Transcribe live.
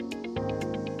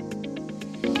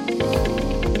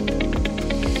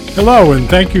Hello, and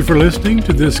thank you for listening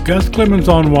to this Gus Clemens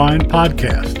on Wine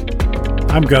podcast.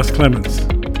 I'm Gus Clemens.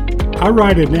 I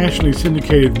write a nationally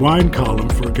syndicated wine column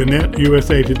for Gannett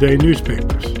USA Today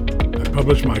newspapers. I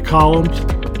publish my columns,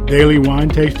 daily wine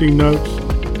tasting notes,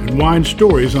 and wine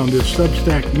stories on this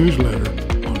Substack newsletter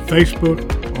on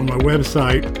Facebook, on my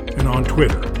website, and on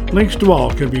Twitter. Links to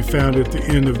all can be found at the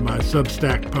end of my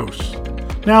Substack posts.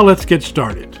 Now let's get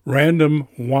started. Random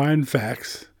wine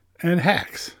facts and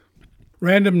hacks.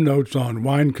 Random notes on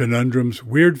wine conundrums,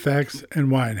 weird facts,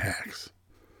 and wine hacks.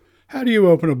 How do you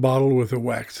open a bottle with a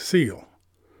wax seal?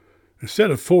 Instead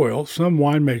of foil, some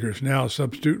winemakers now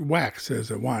substitute wax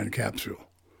as a wine capsule.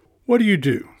 What do you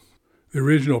do? The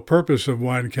original purpose of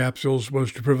wine capsules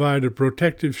was to provide a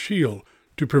protective shield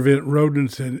to prevent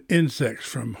rodents and insects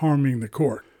from harming the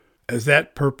cork. As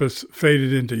that purpose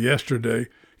faded into yesterday,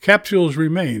 capsules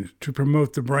remained to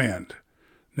promote the brand.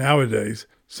 Nowadays,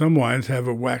 some wines have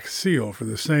a wax seal for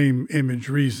the same image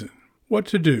reason. What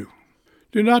to do?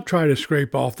 Do not try to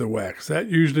scrape off the wax. That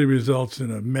usually results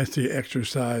in a messy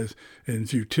exercise in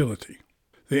futility.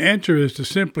 The answer is to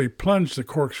simply plunge the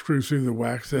corkscrew through the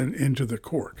wax and into the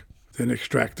cork. Then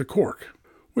extract the cork,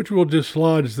 which will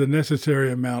dislodge the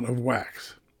necessary amount of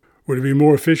wax. Would it be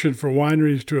more efficient for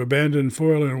wineries to abandon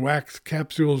foil and wax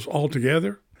capsules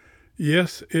altogether?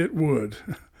 Yes, it would,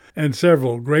 and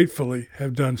several gratefully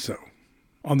have done so.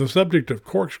 On the subject of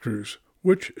corkscrews,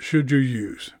 which should you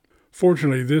use?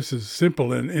 Fortunately, this is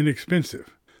simple and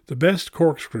inexpensive. The best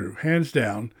corkscrew, hands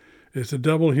down, is the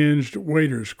double-hinged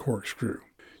waiter's corkscrew.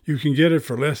 You can get it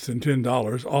for less than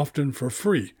 $10, often for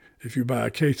free, if you buy a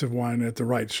case of wine at the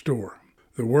right store.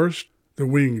 The worst, the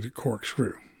winged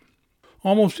corkscrew.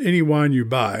 Almost any wine you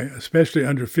buy, especially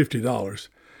under $50,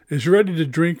 is ready to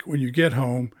drink when you get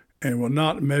home and will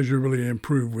not measurably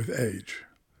improve with age.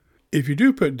 If you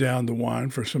do put down the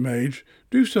wine for some age,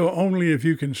 do so only if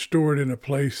you can store it in a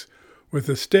place with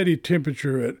a steady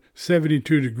temperature at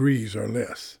 72 degrees or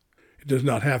less. It does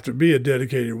not have to be a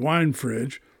dedicated wine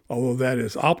fridge, although that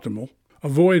is optimal.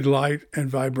 Avoid light and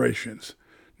vibrations.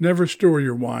 Never store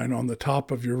your wine on the top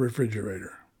of your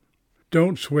refrigerator.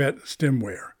 Don't sweat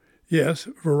stemware. Yes,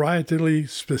 varietally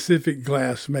specific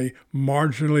glass may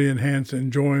marginally enhance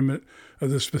enjoyment of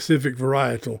the specific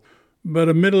varietal, but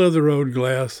a middle-of-the-road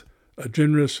glass, a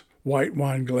generous white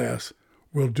wine glass,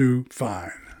 will do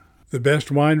fine. The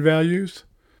best wine values?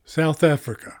 South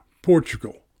Africa,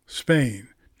 Portugal, Spain,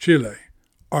 Chile,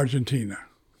 Argentina.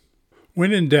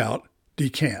 When in doubt,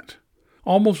 decant.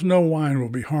 Almost no wine will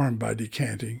be harmed by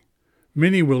decanting.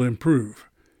 Many will improve.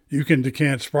 You can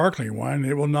decant sparkling wine,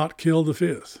 it will not kill the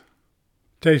fizz.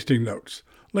 Tasting notes.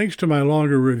 Links to my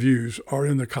longer reviews are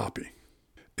in the copy.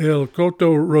 El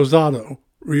Coto Rosado,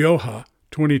 Rioja,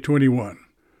 2021.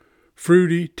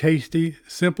 Fruity, tasty,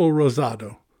 simple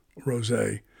rosado,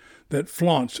 rosé, that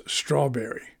flaunts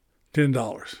strawberry,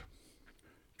 $10.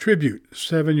 Tribute,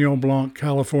 Sauvignon Blanc,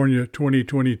 California,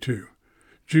 2022.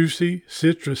 Juicy,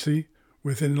 citrusy,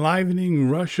 with enlivening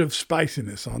rush of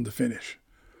spiciness on the finish,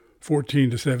 $14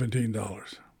 to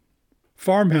 $17.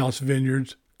 Farmhouse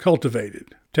Vineyards,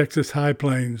 Cultivated, Texas High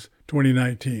Plains,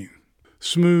 2019.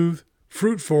 Smooth,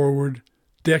 fruit-forward,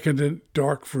 decadent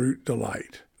dark fruit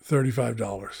delight,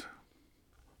 $35.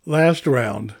 Last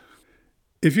round.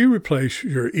 If you replace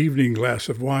your evening glass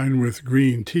of wine with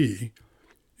green tea,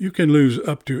 you can lose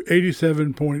up to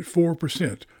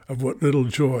 87.4% of what little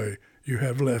joy you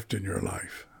have left in your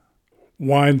life.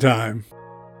 Wine time.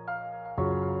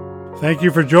 Thank you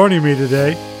for joining me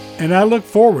today, and I look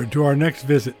forward to our next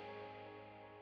visit.